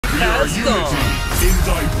S.T.U.N. in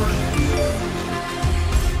diapers.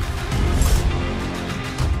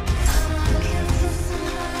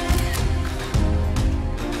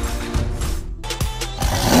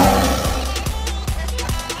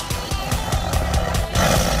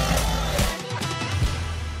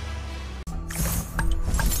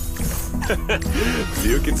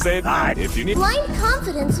 You can say that if you need. Blind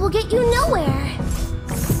confidence will get you nowhere.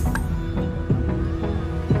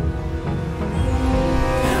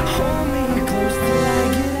 Hold me close till I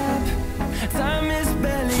get up. Time is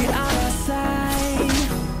barely on our side.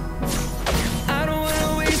 I don't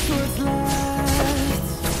wanna waste what's left.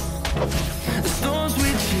 The storms we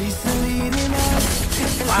chase are leading us.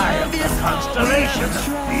 I am the constellation of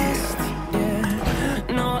fear.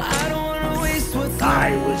 Yeah. No, I don't wanna waste what's left.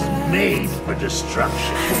 I was made for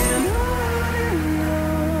destruction. And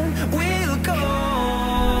on we'll go.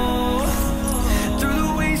 Through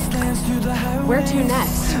the wastelands, through the highways. Where to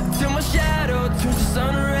next? Till my shadow turns to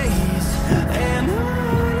sun rays. And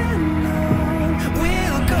on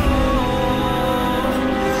we'll go.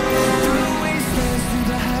 Through the wastelands, through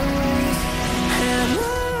the highways. And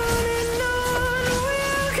on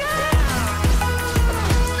we'll go.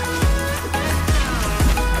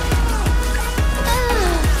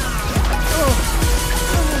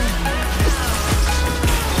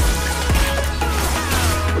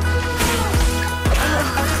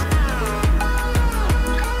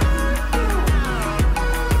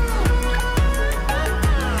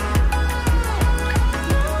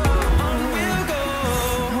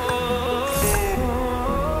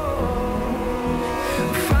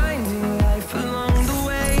 Finding life along the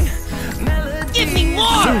way. Give me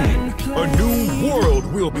more! A new world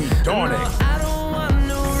will be dawning. I don't want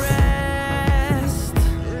no rest.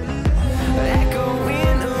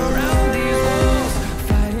 Echoing around these walls,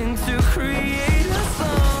 fighting to create a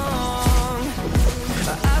song.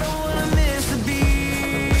 I don't wanna miss a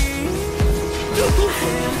beat.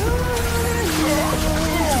 And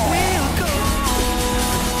on we'll go.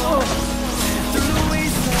 Through the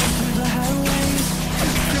wastelands, through the highways,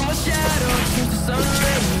 till my shadow turns to sun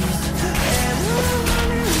rays. And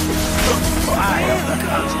I am the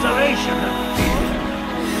constellation of fear.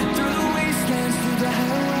 through the wastelands, through the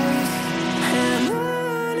highways, and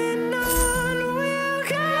on we'll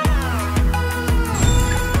go.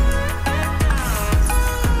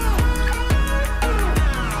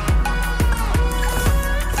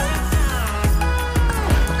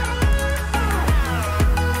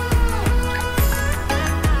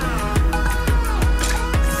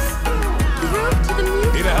 Groove to the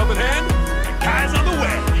music. Need a helping hand? The guy's on the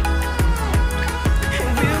way.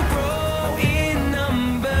 We'll grow in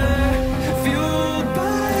number, fueled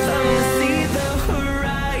by love to see the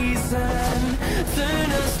horizon, turn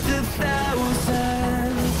us to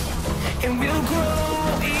thousands. And we'll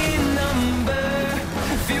grow in number,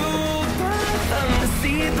 fueled by love to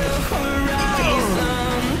see the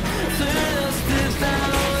horizon, turn us to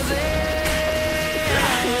thousands.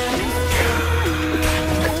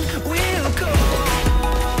 We'll go.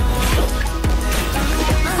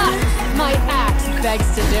 My axe begs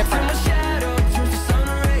to differ. My shadow turns to sun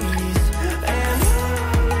rays, and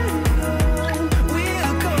on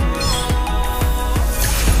we'll go.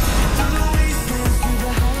 Through the wastelands, through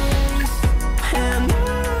the highways, and on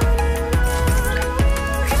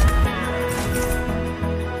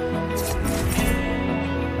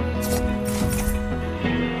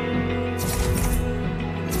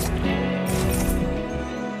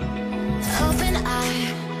Open eye,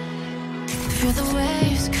 feel the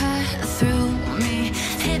waves cut through me,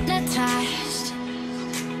 hypnotized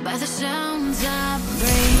by the sounds I'm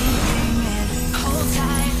breathing in. Hold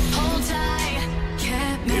tight,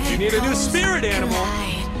 can't If you need a new spirit animal,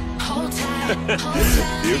 hold tight,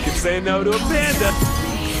 you can say no to a panda.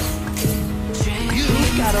 You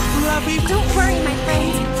Got a fluffy. Don't worry, my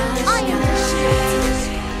friend. I am the shield.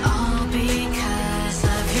 all because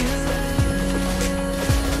of you.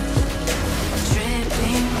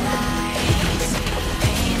 Dripping lights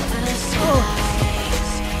paint the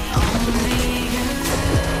skies. Only you.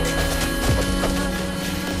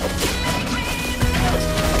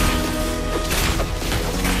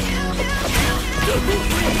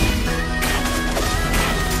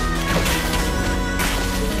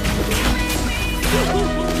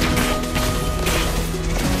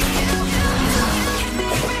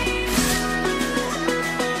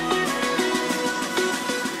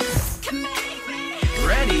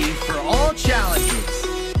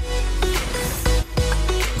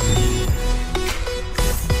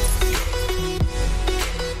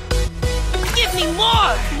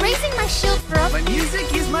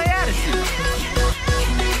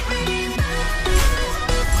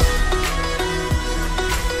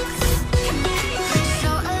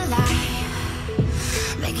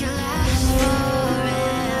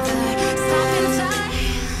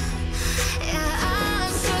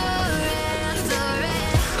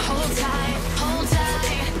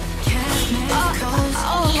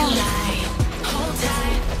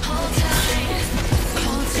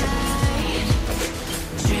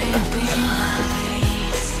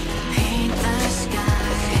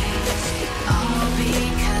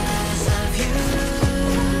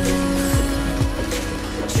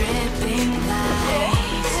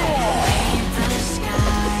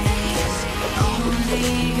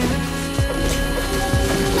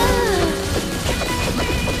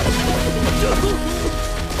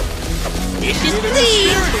 Need a new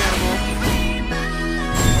spirit animal.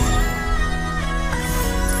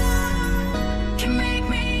 Can make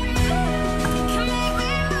me, can make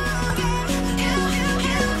me,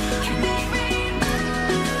 can make me,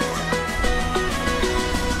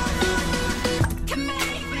 can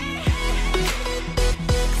make me.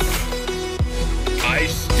 I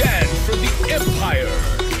stand for the Empire.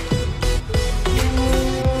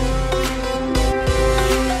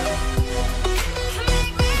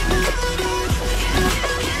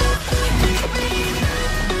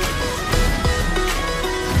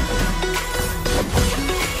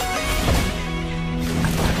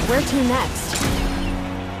 Where to next?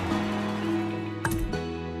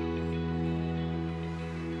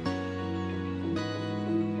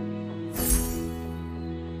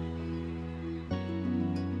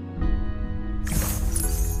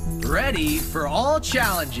 Ready for all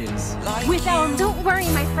challenges. Don't worry,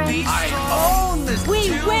 my friend. I own the We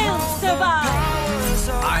will survive!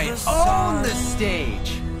 I own the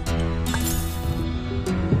stage.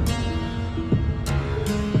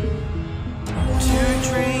 To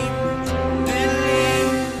dream,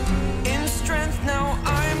 believe in strength. Now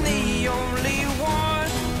I'm the only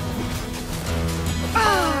one.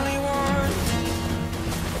 Only one.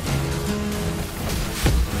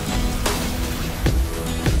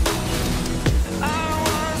 I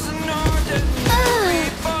was an ordinary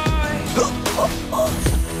boy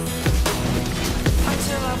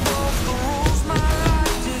until I broke the rules. My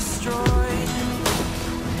life destroyed.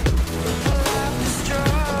 My life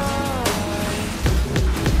destroyed.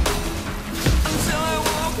 Until I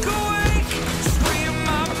walk awake, scream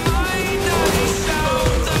my mind, I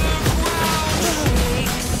shout, the ground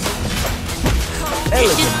shakes.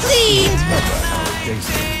 Please!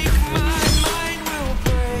 Take my mind will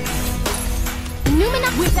break.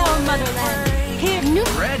 Numina With our motherland, here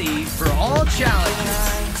Ready for all challenges.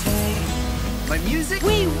 My music?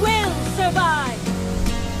 we will survive!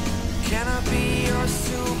 Can I be your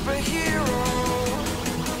superhero?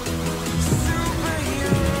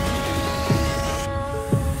 Superhero.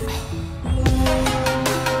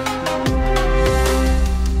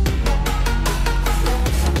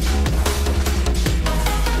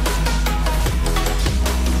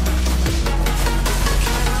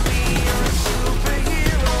 Can I be your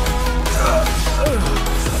superhero?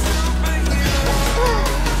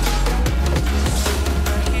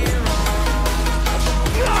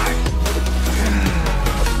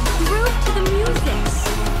 groove to the music.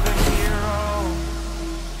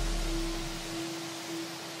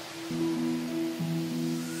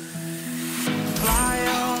 Fly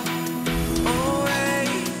away.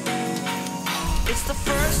 It's the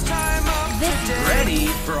first time of the day. Ready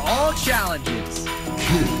for all challenges.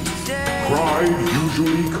 Pride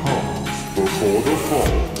usually comes before the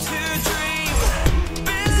fall. To dream,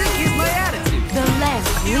 Music is my attitude. The leg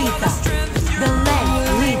leads us. The leg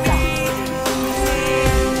leads us.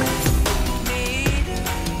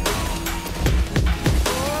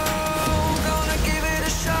 gonna give it a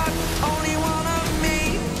shot. Only one of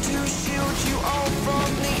me to shield you all from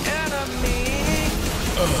the enemy.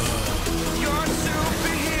 You're a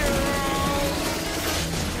superhero.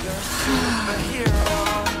 You're a superhero.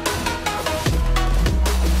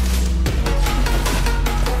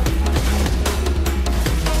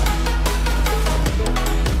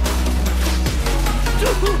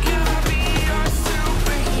 Can I be your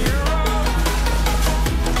superhero?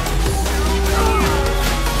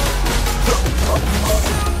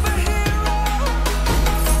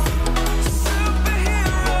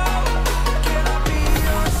 Can I be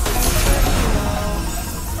your superhero?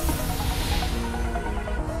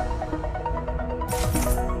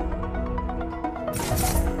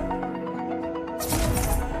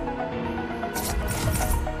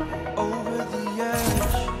 Over the edge,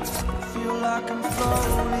 I feel like I'm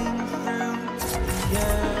floating through the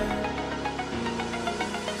air.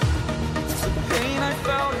 The pain I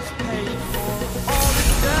felt is paid for, all the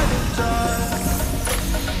dead and done.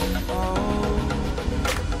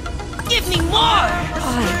 Give me more!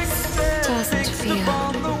 Doesn't feel.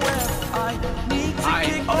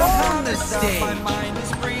 I own the stage. My mind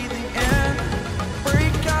is breathing in.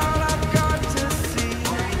 Break out, I've got to see.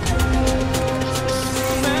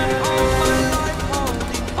 Spent all my life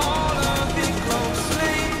holding all of it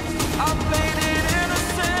closely. I played it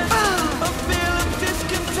innocent, a feel of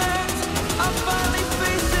discontent. I'm finally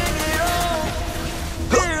facing it all.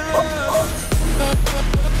 Fearless.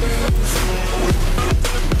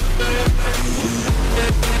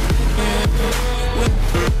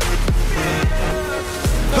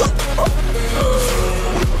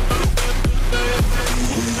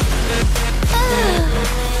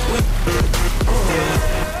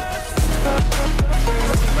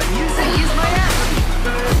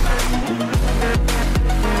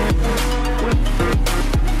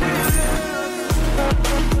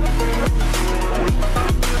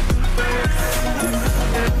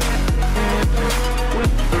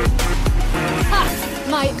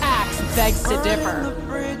 begs to differ.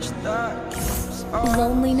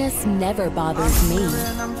 Loneliness never bothers me.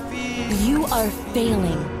 You are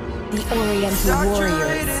failing the Oriental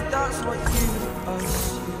Warriors.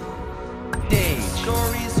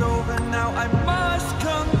 Story's over now, I must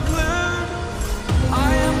conclude.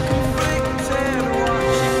 I am conflicted,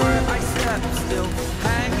 watching where I step still,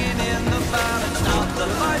 hanging in the balance. Not the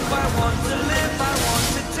life I want to live, I want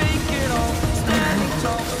to take it all. Standing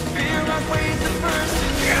tall, fear I weighed the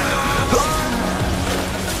person you are.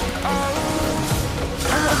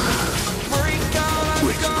 Break out,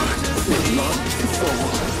 I've got to see.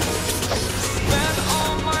 Spend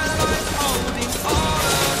all my life holding all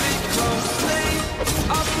of it closely.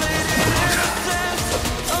 I played it innocent,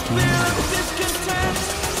 a feel of discontent.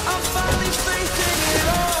 I'm finally facing it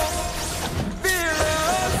all,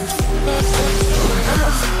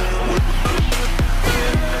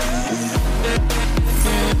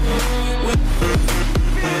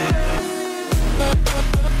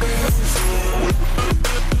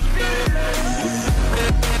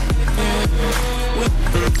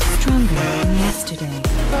 Stronger than yesterday.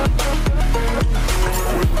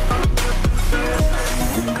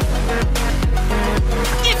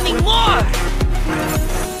 give me more!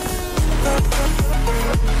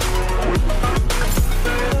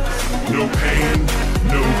 No pain,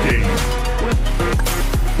 no gain.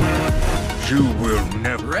 You will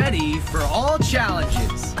never. Ready for all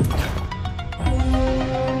challenges.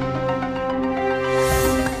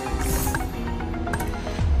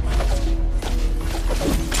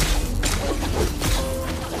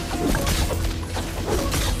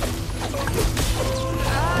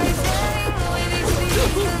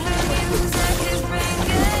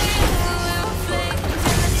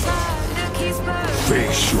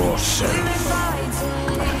 Face yourself.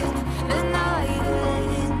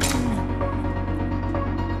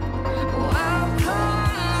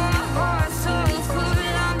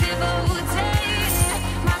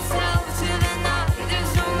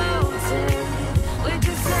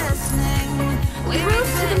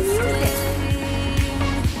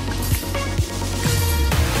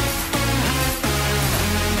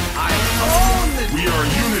 We are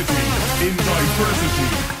unity in diversity.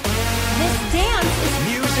 This dance is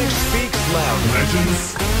Music speaks loud. Legends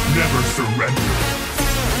never surrender.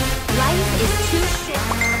 life is too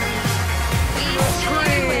short.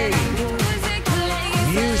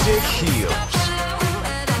 Music heals.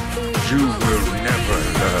 You will never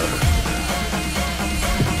learn.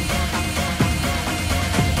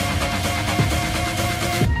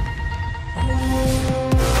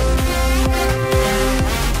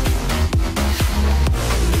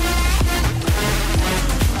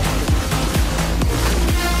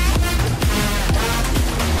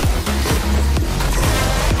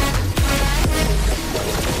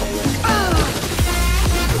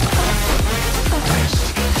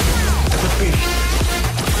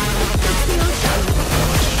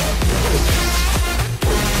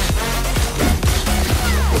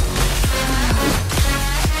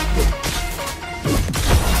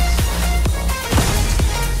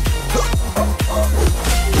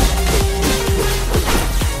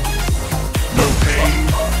 No pain,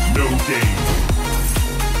 no gain.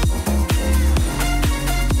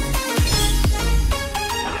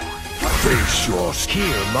 Face yours.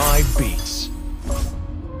 Hear my beats.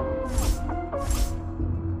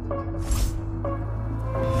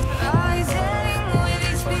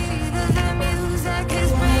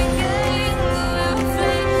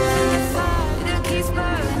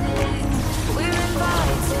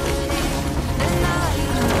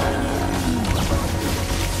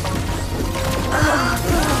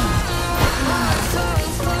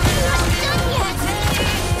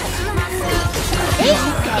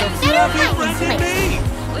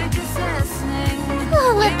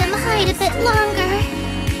 I'll let them hide a bit longer.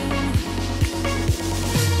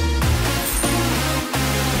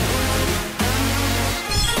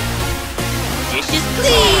 Dishes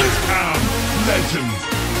clean! I am legend.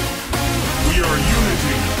 We are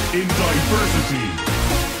unity in diversity.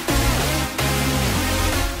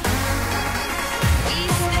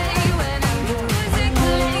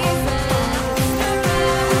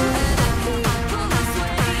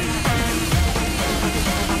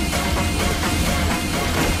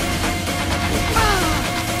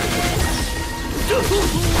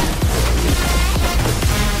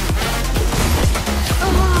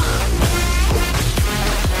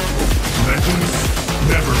 Legends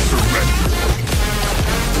never surrender.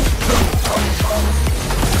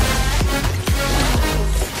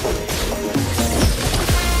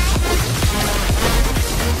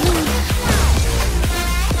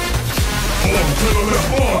 On to the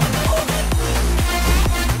left, on!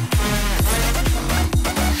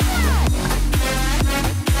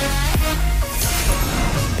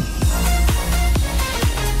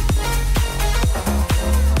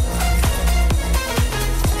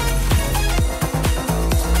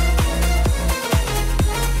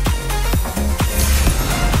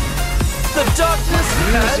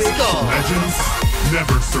 Legends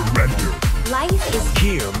never surrender. Life is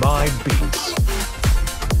Hear my beats.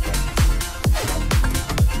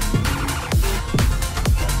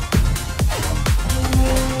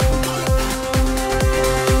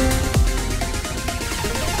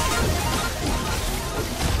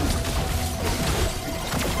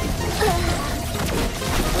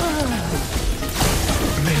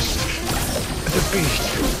 Missed the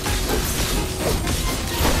beat.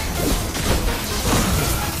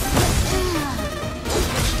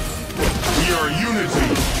 We are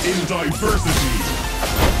unity in diversity.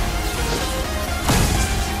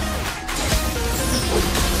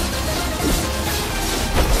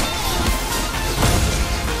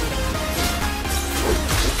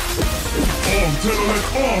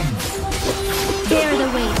 bear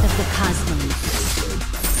the weight of the cosmos.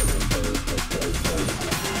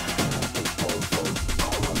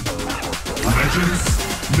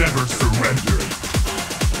 Legends never surrender.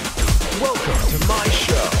 Welcome to my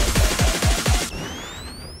show.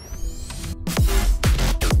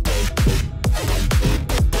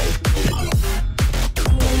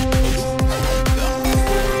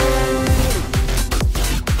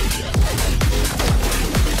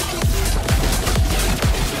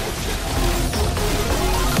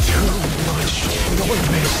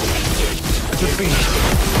 The beat.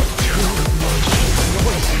 Too much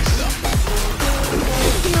noises.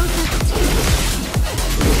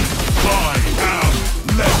 I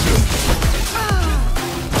am legend.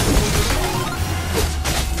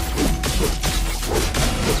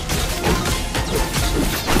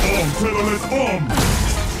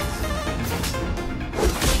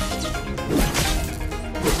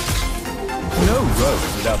 No road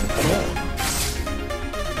without the dawn.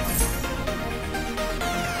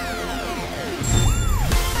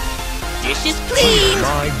 Dishes, please!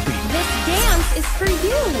 My beat. This dance is for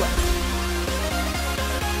you.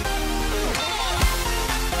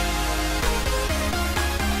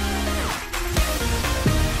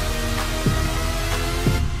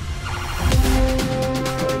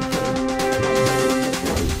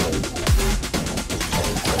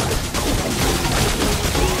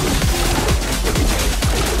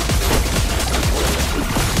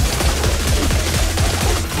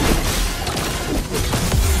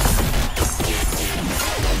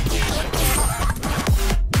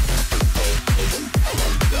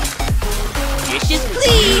 Dishes,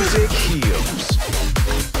 please! Music heals.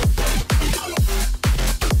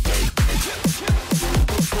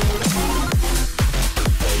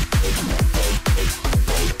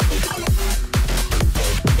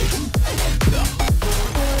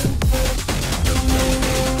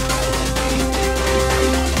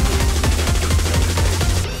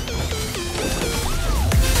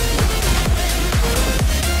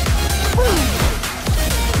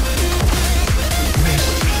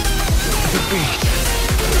 Missed the beat.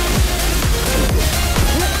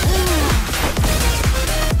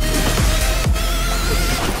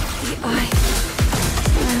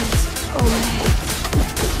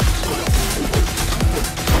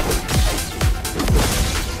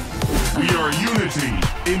 We are unity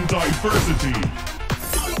in diversity.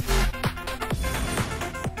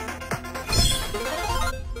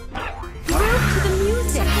 Move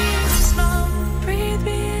to the music.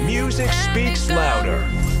 Music speaks louder.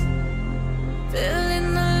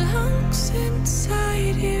 Filling the lungs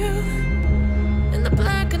inside you, and the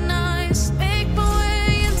blackened eyes make my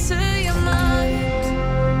way into your mind.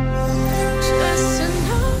 Just to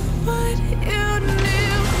know what you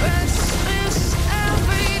knew. Restless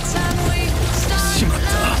every time we start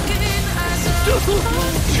looking as a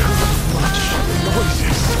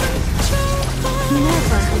Noises.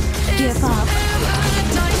 Never give up.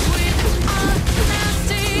 paradise with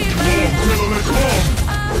honesty.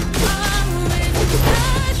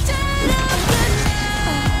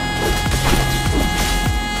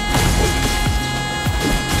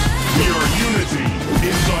 We are unity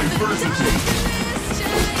in diversity.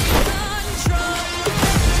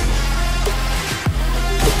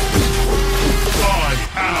 I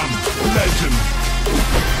am legend.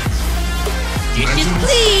 Dishes, Legends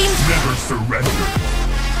please! never surrender.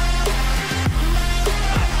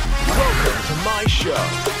 Welcome to my show.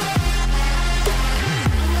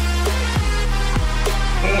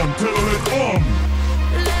 Until it on.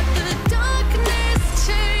 Let the darkness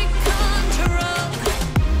take control.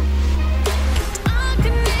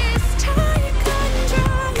 Darkness take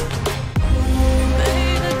control.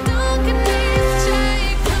 May the darkness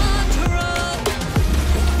take control.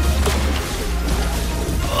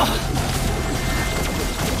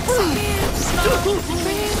 Stop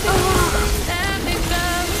breathing. Let me go.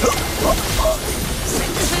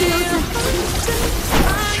 Sing to your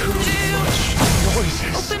heart.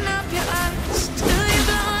 noises. Open up your eyes till you're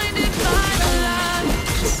blinded by the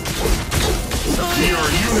lights. So We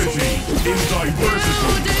are unity in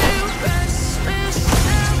diversity. restless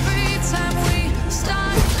every time we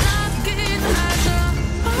start looking at the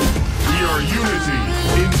We are unity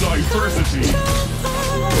in diversity.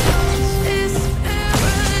 is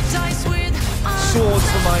paradise with Swords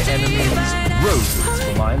for my enemies, roses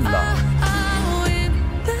for my love. in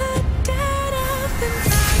the dead of the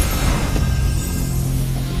night.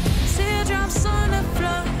 Teardrops on the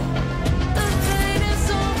floor. The pain is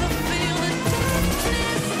over. Feel the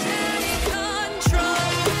darkness take control.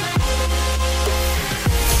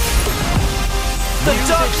 The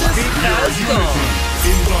darkness has gone.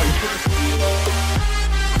 In diversity.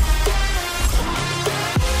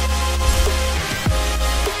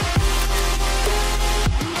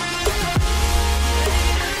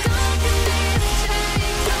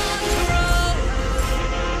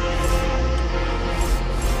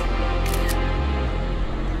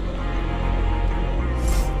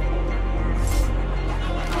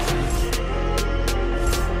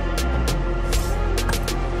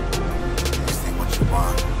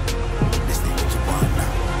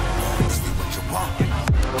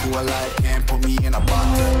 Can't put me in a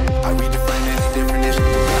box. I redefine any definition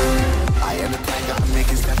you got. I am the tiger, I'm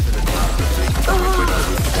making steps to the top.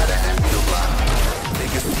 Gotta have me a rock.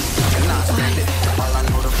 Take a seat and not stand it. All I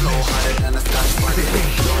know the flow harder than a Scotch bunny.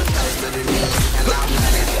 Your ties to the knees and I'm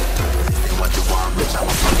planning. This ain't what you want, bitch, I'm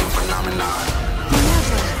a fucking phenomenon.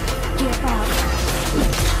 Never give up.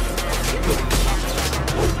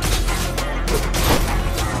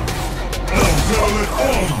 Until it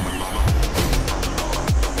on!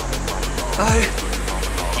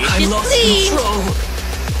 I lost control.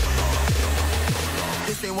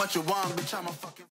 This ain't what you want, bitch, I'm a fucking